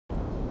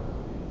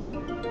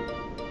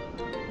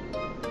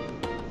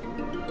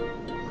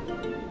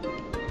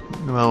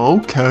Well,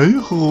 okay.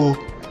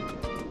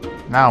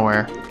 Now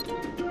where?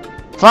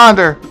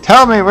 Flounder,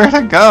 tell me where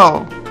to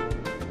go.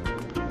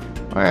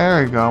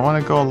 There we go. I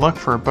want to go look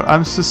for it, but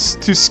I'm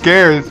just too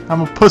scared.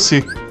 I'm a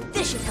pussy.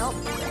 This should help.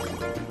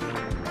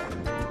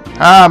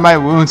 Ah, my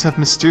wounds have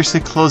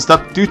mysteriously closed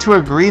up due to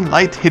a green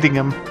light hitting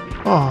them.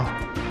 Oh.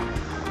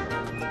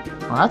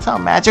 Well, that's how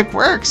magic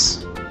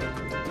works.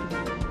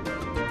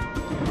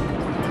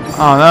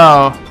 Oh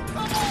no.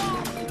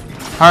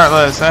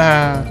 Heartless.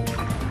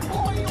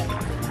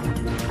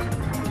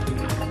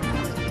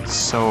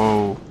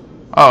 So.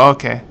 Oh,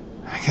 okay.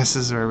 I guess this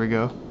is where we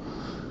go.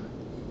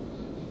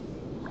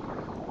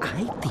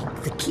 I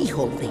think the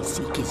keyhole they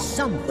seek is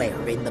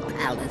somewhere in the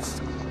palace.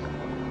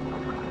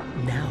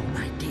 Now,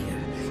 my dear,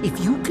 if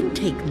you can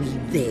take me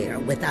there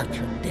without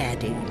your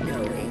daddy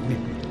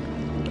knowing,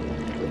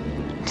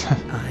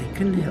 I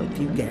can help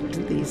you get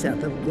to these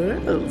other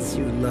worlds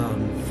you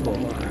long for.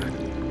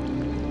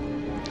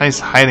 Nice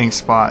hiding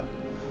spot.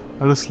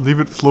 I'll just leave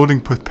it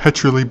floating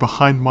perpetually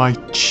behind my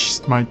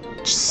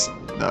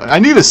I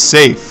need a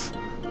safe.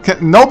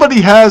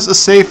 Nobody has a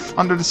safe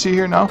under the sea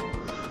here now?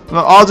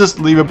 I'll just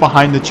leave it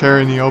behind the chair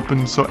in the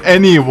open so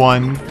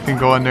anyone can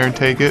go in there and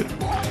take it.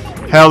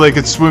 Hell, they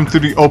could swim through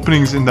the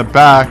openings in the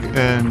back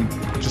and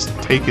just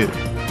take it.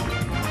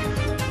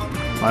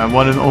 My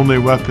one and only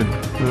weapon.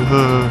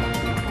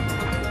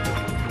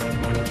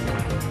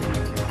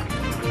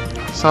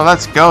 So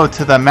let's go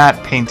to the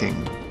matte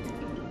painting.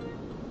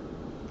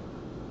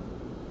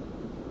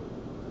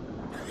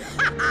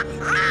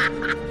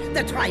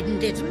 The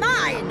trident is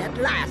mine at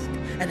last,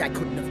 and I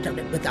couldn't have done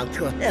it without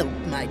your help,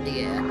 my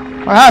dear.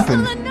 What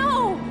happened? Ursula,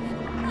 no!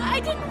 I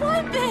didn't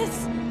want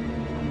this!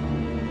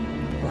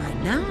 Why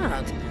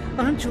not?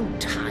 Aren't you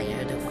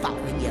tired of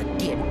following your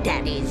dear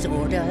daddy's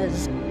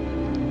orders?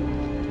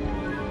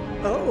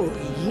 Oh,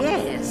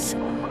 yes.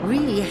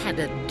 We had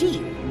a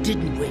deal,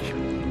 didn't we?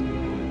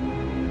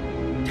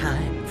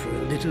 Time for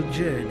a little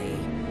journey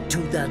to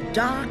the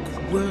dark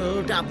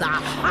world of the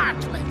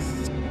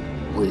Heartless.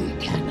 We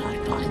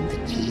cannot find the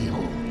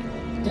keyhole.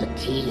 The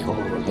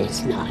keyhole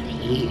is not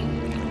here.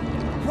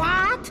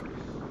 What?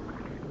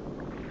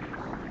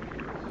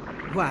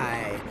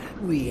 Why,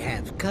 we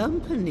have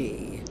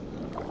company.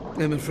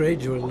 I'm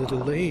afraid you're a little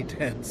late,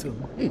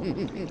 handsome.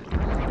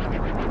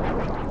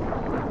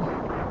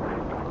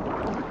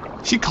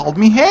 She called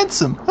me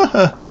handsome.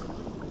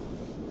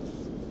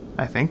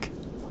 I think.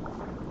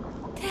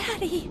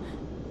 Daddy!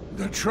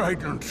 The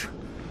trident.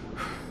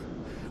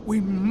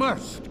 We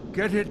must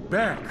get it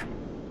back.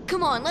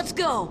 Come on, let's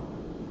go!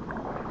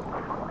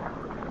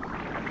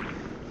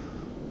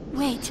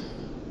 Wait.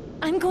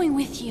 I'm going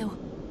with you.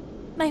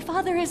 My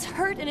father is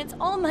hurt and it's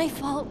all my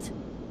fault.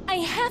 I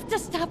have to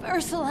stop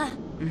Ursula.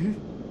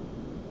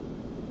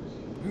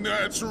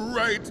 That's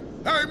right.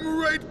 I'm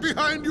right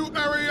behind you,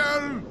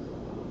 Ariel.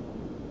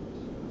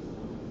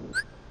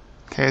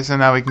 Okay, so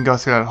now we can go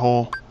through that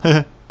hole.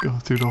 Go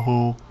through the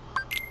hole.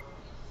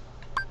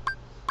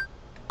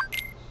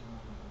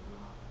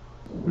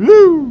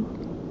 Woo!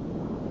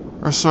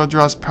 Ursula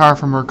draws power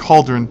from her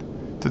cauldron.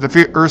 To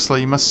defeat Ursula,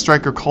 you must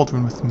strike her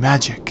cauldron with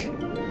magic.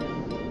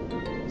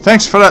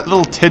 Thanks for that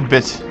little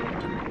tidbit.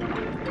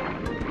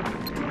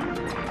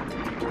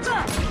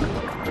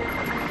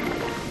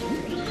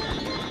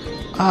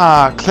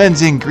 Ah,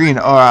 cleansing green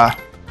aura.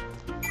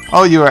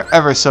 Oh, you are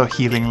ever so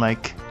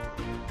healing-like.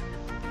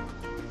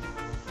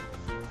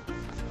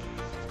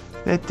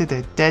 Isn't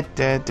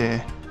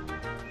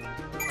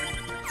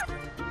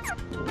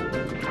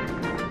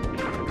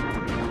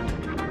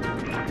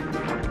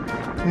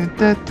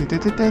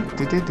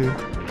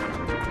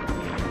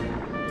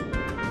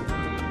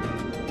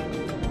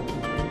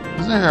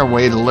there a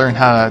way to learn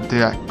how to do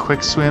that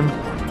quick swim?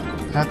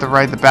 I have to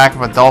ride the back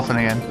of a dolphin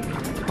again.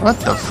 What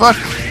the fuck?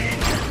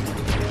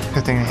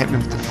 Good thing it hit me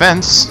with the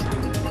fence.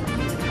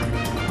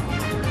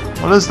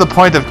 What is the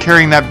point of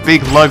carrying that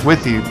big lug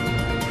with you?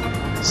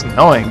 It's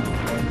annoying.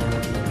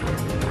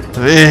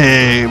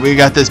 Hey, we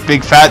got this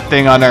big fat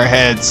thing on our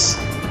heads.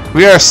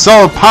 We are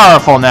so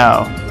powerful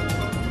now.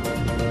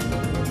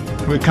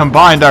 We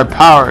combined our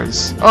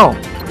powers. Oh,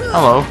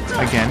 hello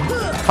again.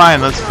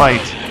 Fine, let's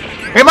fight.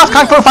 We must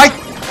kung fu fight.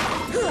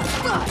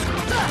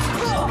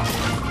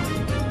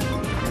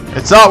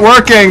 It's not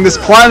working. This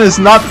plan is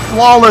not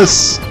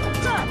flawless.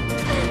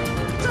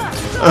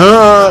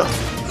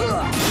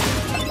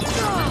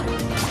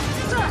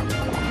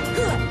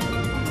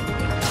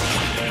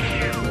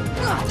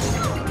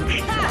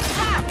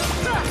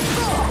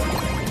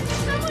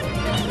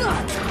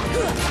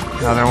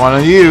 Another one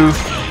of you.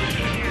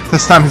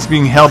 This time it's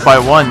being held by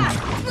one.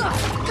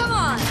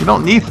 You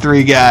don't need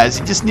 3 guys,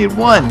 you just need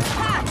 1. You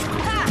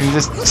can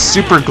just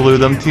super glue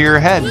them to your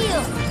head.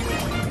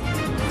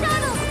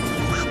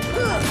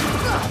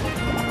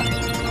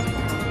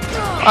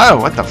 Oh,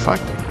 what the fuck?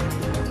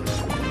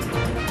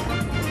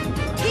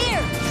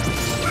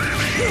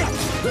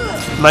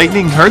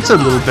 Lightning hurts a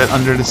little bit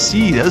under the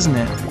sea, doesn't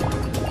it?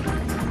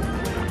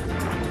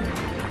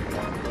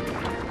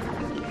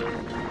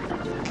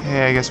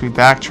 Okay, I guess we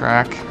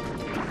backtrack.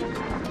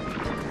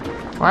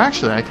 Or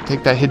actually, I can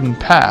take that hidden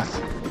path.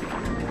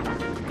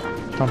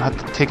 Don't have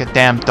to take a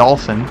damn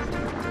dolphin.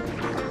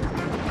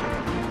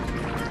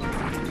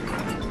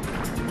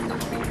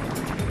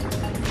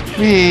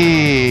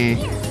 Whee!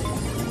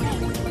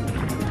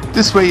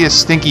 This way, you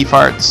stinky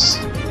farts.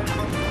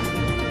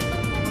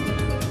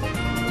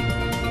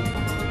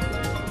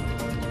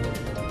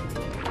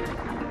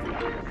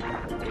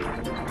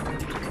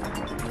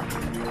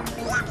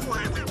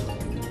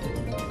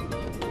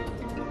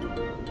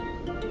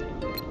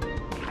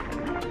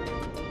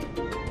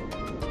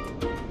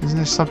 Isn't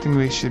there something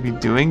we should be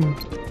doing?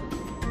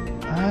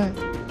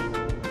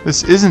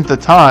 This isn't the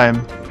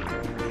time.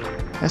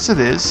 Yes, it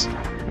is.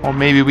 Or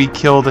maybe we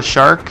kill the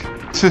shark.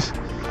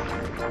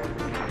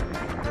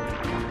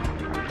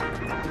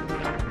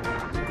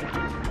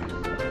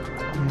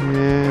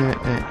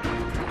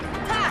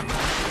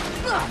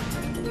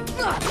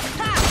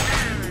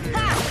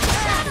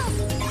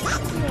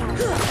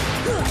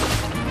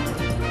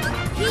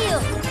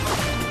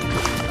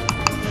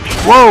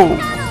 Whoa!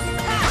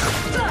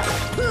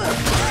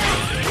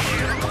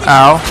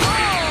 Ow.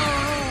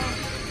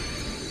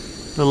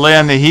 Delay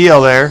on the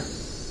heel there.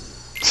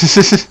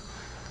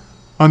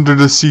 Under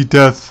the sea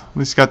death. At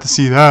least got to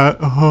see that.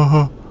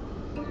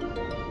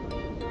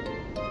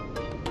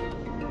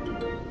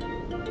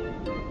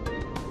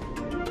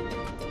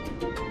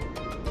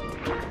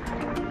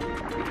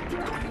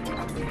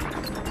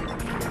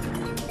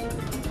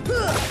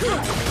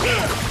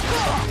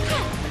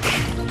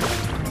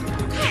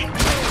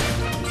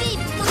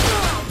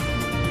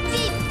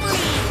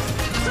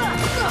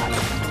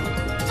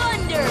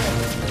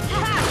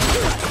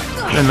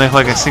 Didn't look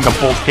like a single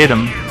bolt hit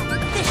him.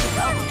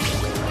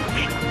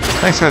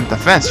 Thanks for the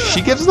defense.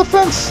 She gives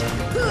defense?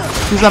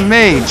 She's a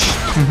mage.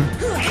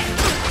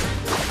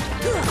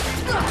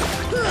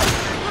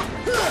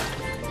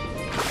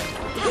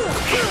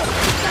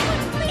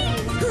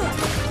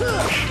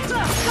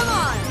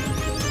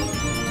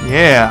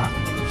 Yeah.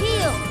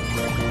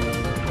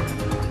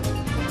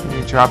 Did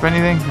you drop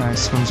anything? No, he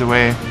swims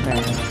away.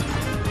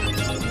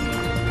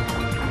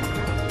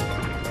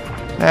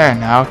 There,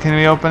 now can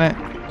we open it?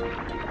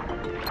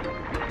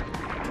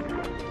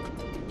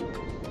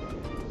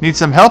 Need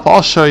some help?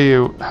 I'll show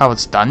you how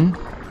it's done.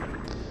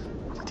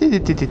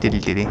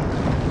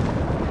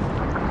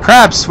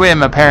 Crab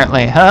swim,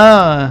 apparently,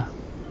 huh?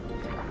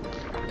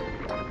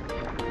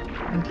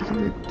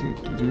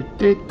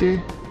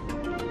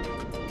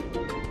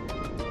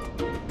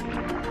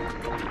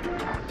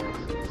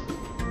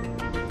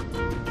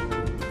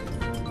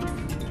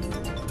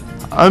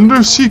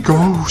 Undersea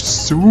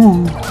ghosts.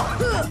 Ooh.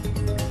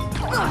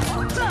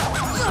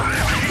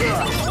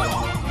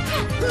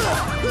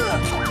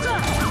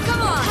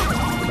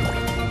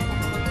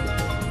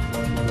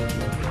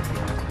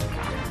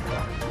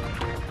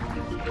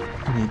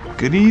 Any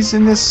goodies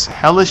in this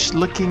hellish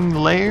looking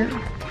lair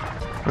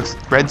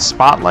with red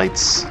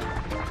spotlights?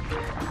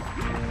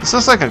 This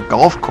looks like a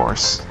golf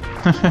course.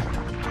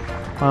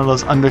 One of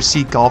those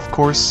undersea golf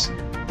course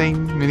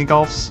thing, mini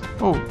golfs.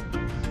 Oh,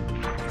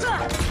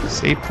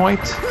 save point.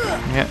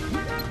 Yep.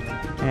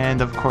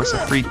 And of course a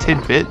free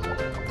tidbit.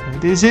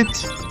 What is it?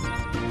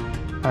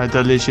 A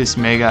delicious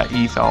mega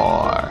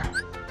ether.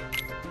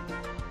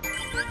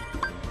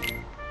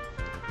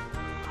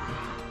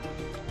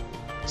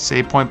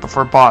 Save point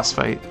before boss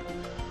fight.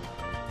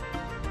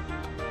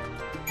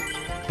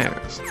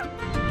 There's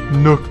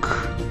Nook.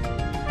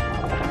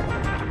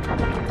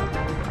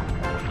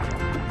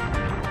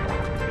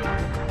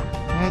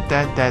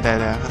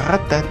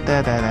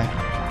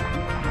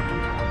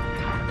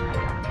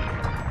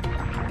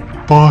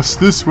 Boss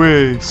this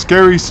way.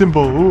 Scary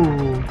symbol.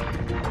 Ooh.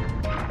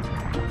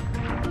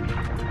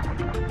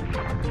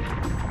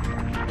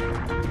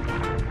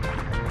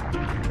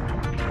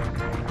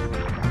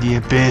 The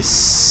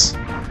Abyss.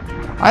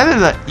 Either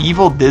the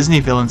evil Disney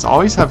villains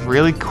always have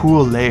really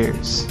cool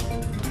layers.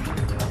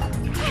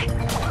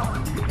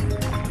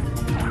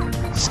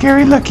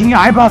 Scary looking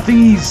eyeball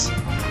thingies.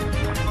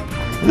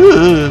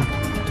 Ugh.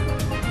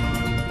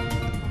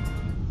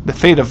 The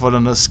fate of one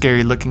of those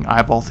scary looking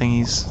eyeball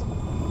thingies.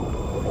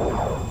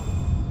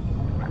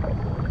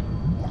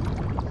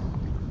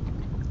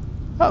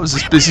 I was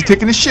just busy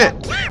taking a shit.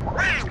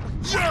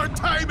 Your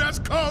time has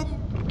come.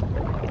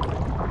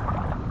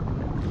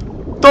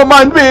 Don't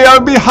mind me, I'll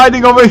be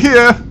hiding over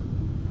here.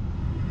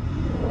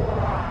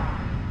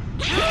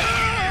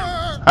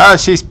 Oh,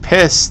 she's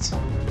pissed.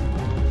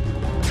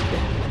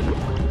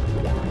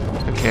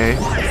 Okay.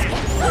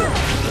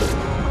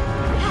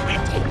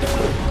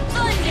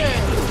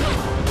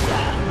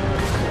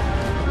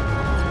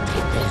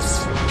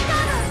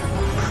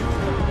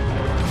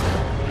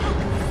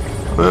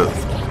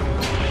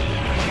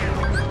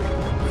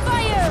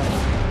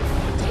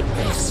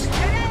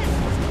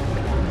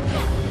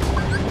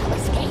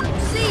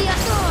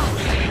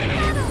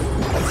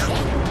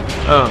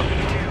 Oh,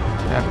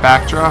 that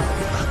backdrop?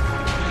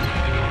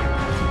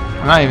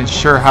 I'm not even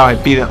sure how I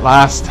beat it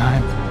last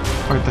time,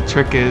 or what the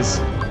trick is.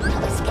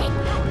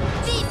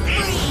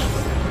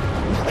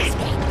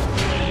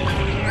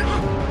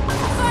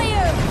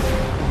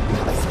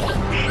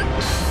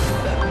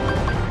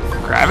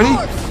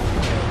 gravity?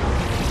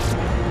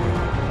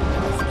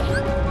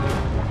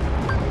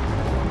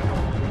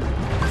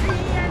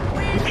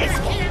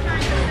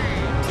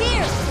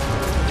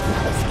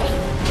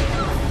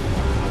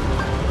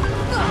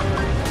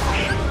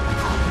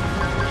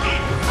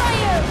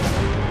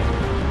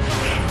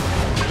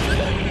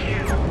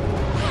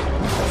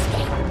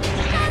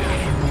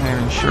 I'm not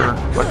even sure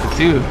what to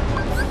do.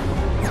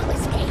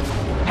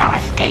 No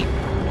escape.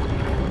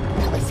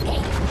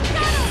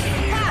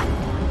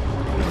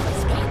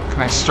 Can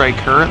I strike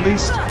her at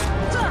least?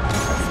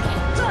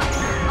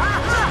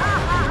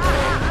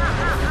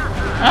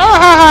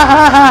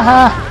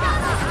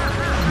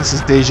 This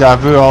is deja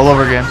vu all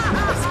over again.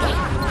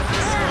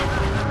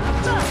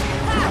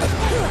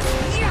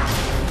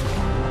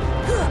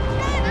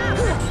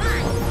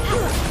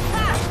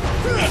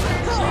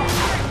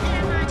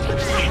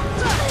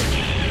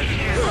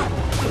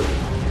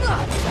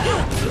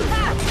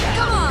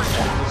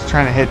 Just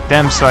trying to hit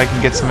them so I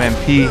can get some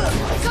MP.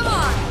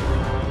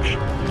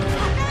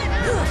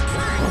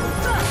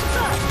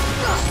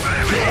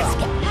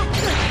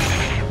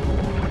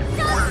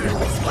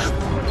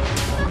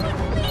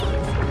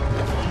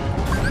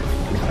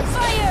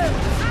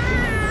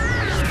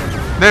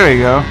 There we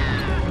go.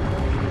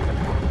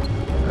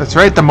 That's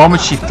right, the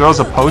moment she throws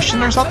a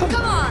potion or something?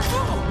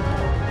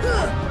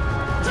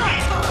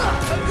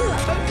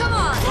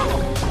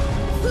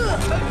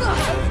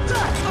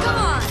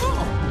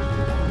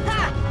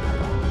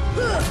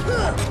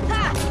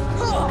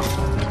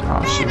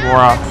 Oh, she wore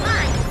off.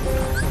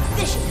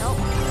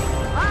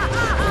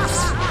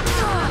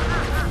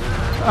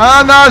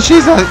 Oh no,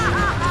 she's a...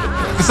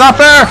 It's not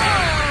fair!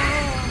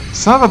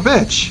 Son of a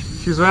bitch.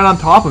 She was right on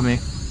top of me.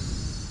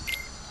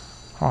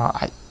 Well,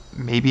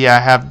 maybe I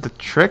have the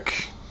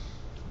trick.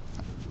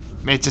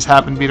 It just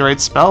happened to be the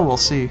right spell. We'll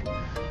see.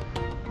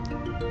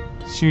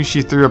 As soon as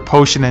she threw a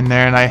potion in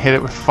there and I hit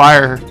it with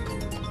fire,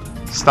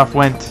 stuff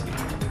went.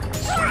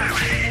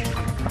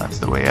 That's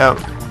the way out.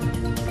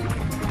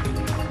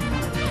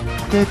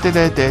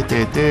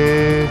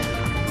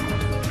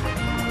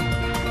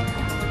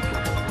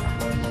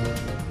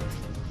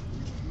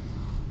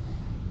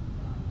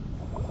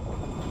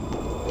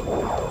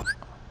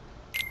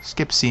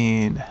 Skip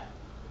scene.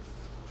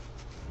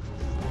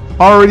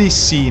 Already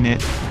seen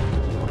it.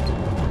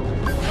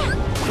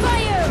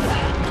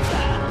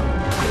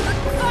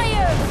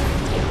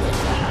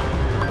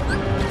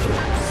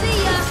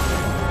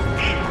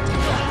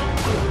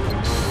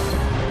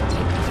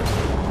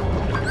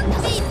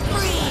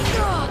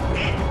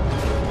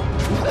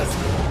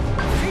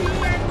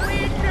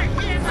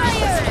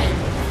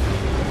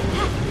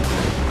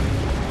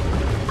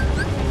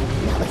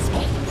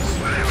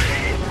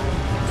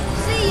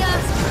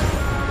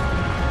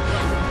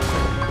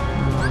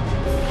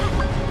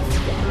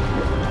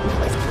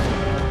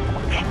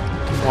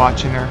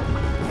 Watching her.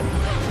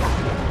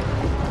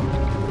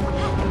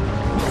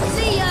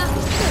 See ya.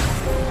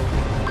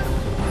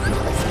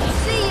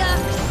 See ya.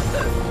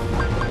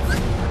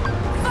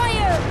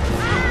 Fire.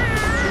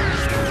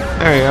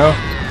 There you go.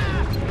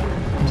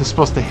 I'm just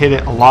supposed to hit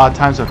it a lot of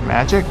times with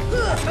magic.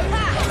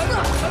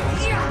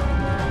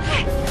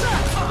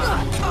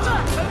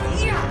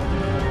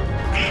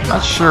 I'm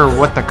not sure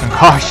what the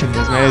concoction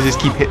is, man. I just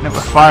keep hitting it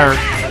with fire.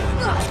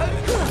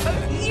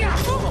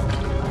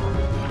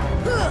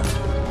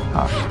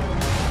 Oh.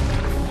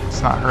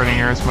 It's not hurting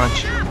her as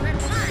much.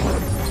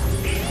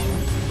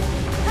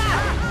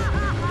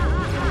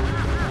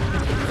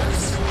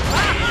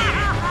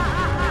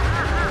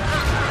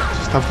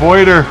 Just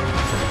avoid her.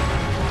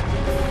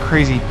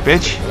 Crazy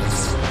bitch.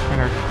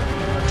 And her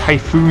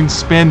typhoon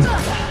spin.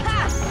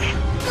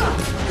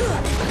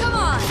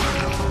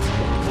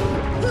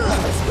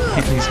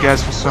 Hitting these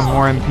guys for some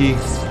more MP.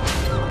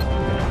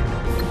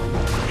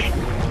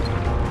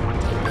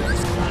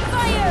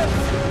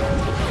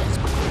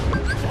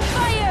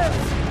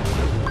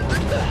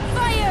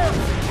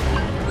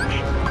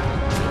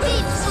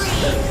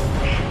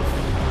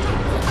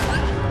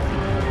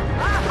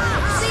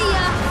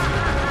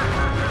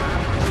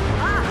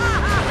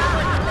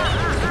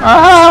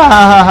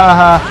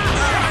 Ah!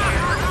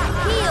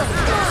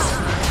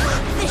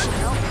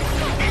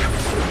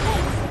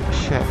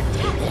 Shit.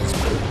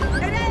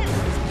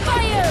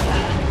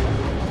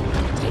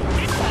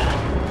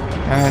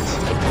 Damn it.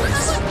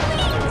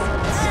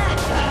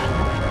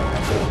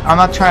 I'm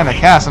not trying to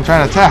cast, I'm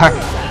trying to attack.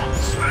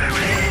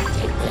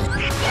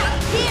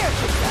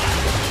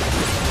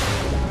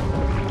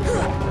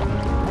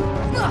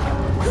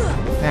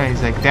 There,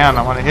 he's like down,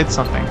 I want to hit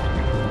something.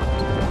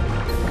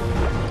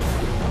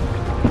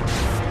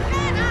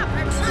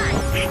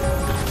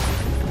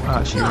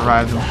 Oh, she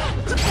revived him.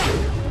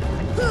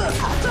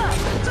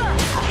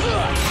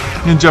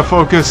 Ninja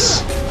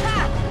focus.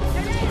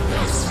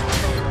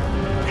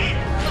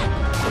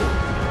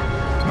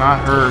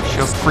 Not her.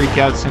 She'll freak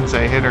out as soon as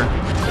I hit her.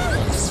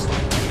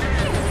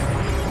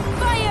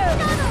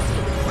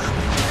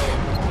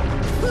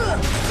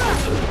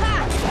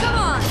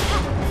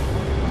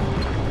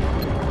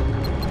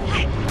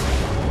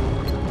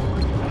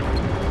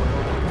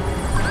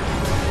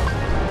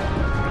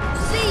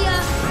 See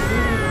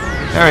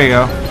There you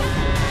go.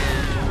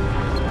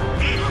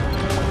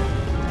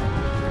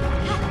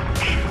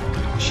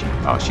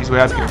 Oh, she's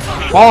way up here.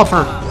 Wallop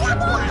her!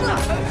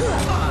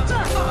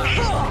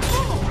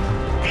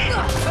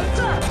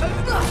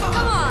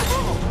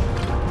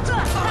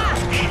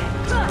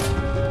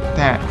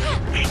 Damn.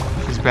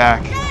 She's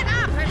back.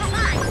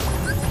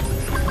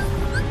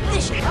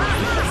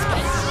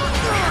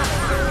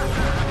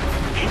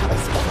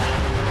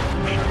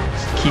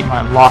 Just keep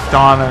mine locked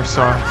on her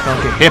so I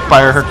don't get hit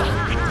by her.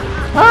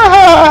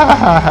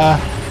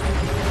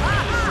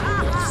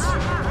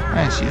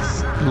 And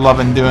she's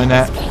loving doing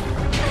that.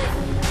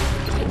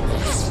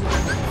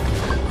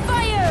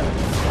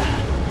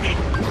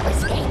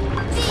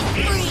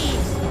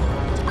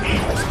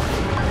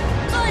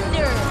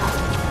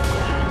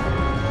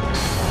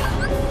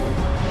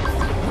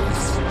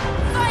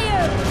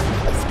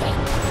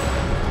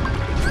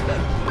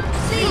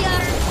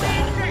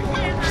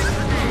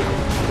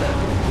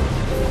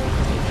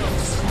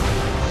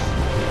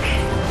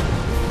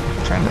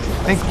 Trying to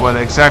think what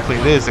exactly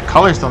it is. The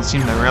colors don't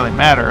seem to really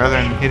matter other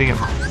than hitting it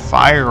with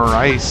fire or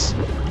ice.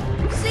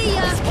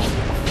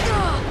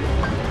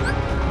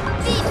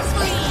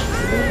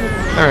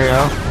 There we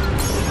go.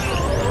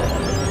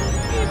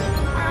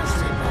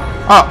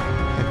 Oh,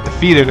 it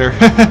defeated her.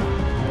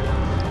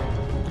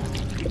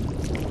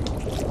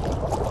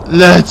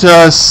 Let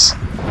us.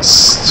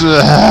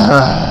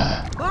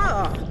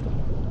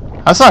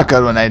 That's not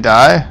good when they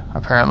die,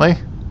 apparently.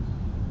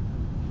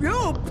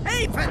 You'll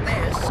pay for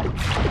this!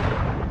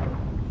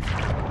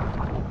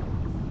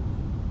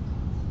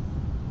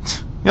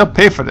 You'll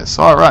pay for this,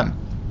 so I'll run.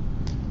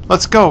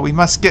 Let's go, we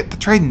must get the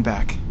trading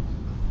back.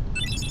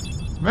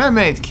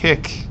 Mermaid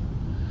kick.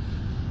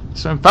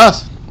 Swim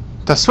fast.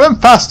 To swim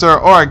faster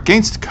or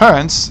against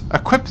currents,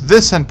 equip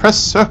this and press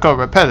circle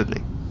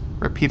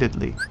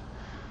repeatedly.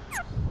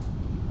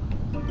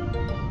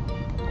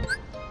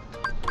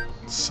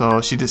 So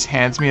she just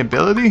hands me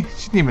ability?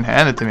 She didn't even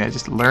hand it to me, I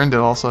just learned it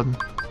all of a sudden.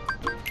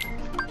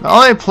 The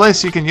only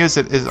place you can use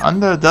it is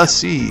under the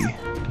sea.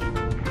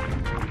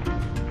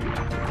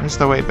 Where's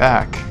the way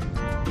back?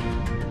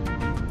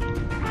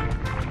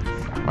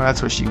 Well,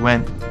 that's where she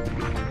went.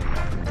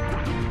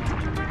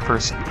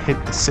 First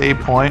hit the save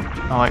point.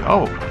 I'm like,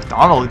 oh,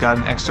 Donald got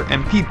an extra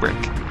MP brick.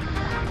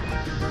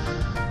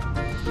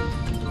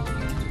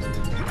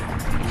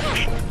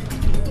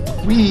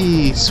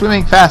 Whee!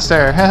 Swimming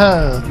faster!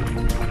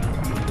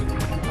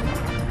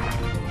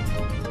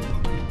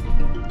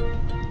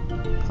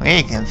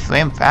 We can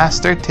swim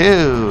faster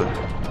too!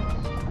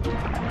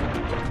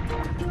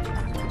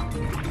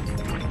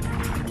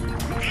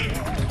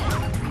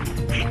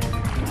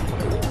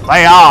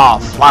 Lay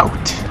off, float!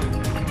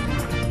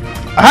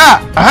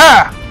 Aha!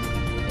 Aha!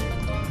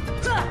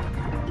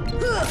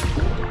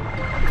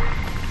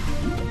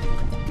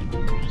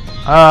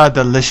 Ah,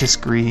 delicious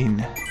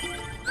green.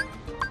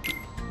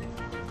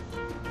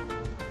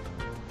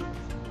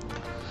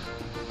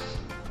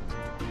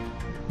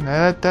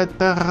 Da, da,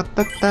 da,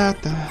 da, da,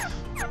 da.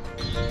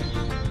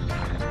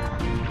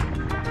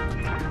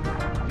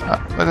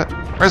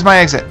 Where's my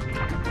exit?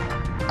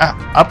 Ah,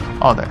 up?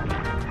 Oh, there.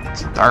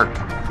 It's dark.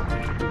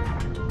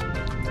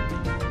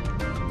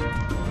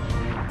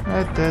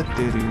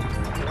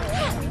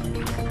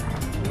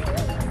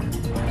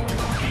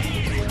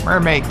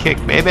 Mermaid kick,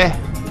 baby.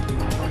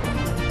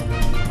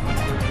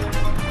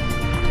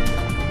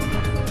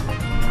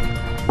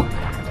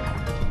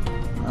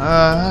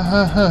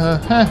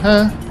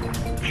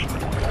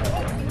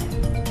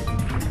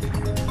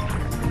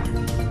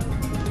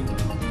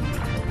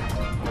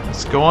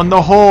 Let's go in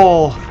the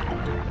hole.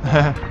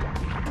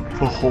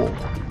 The hole.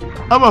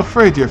 I'm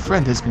afraid your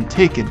friend has been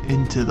taken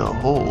into the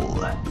hole.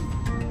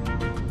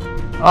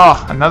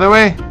 Oh, another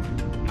way?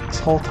 This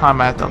whole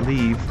time I have to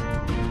leave.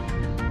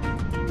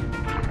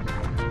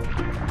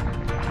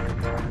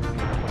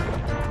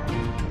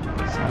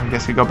 So I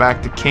guess we go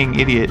back to King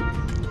Idiot.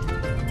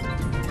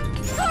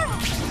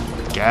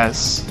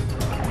 Guess.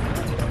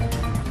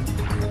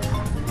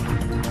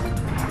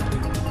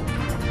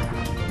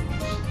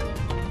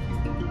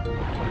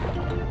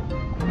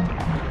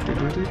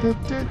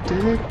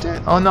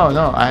 Oh no,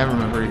 I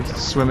remember. You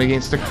swim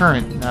against the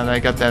current now that I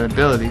got that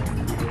ability.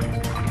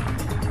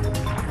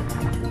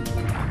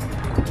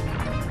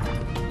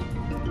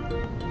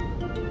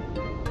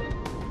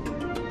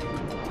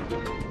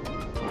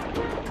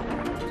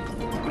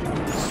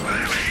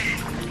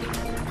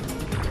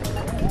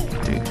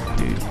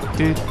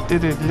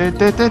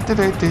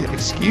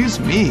 Excuse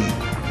me.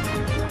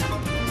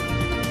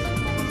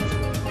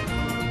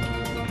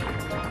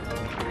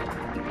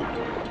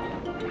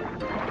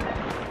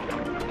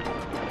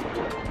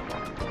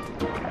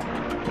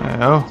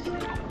 Oh.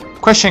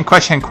 Question.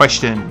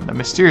 The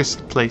mysterious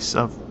place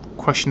of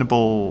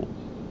questionable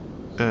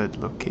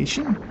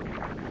location?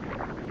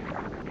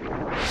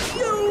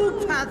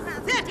 You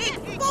pathetic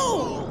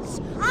fools!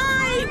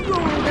 I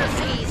rule the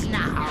seas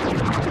now!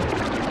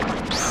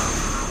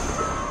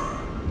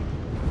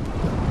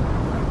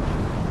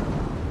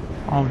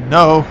 Oh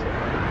no.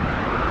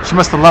 She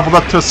must have leveled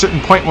up to a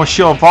certain point where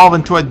she'll evolve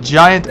into a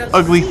giant,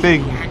 ugly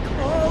thing.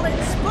 All it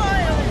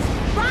spoils.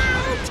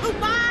 Bow to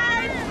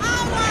my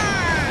power!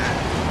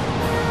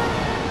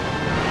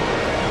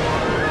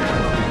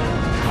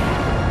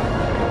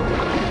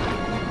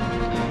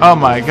 Oh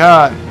my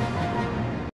god.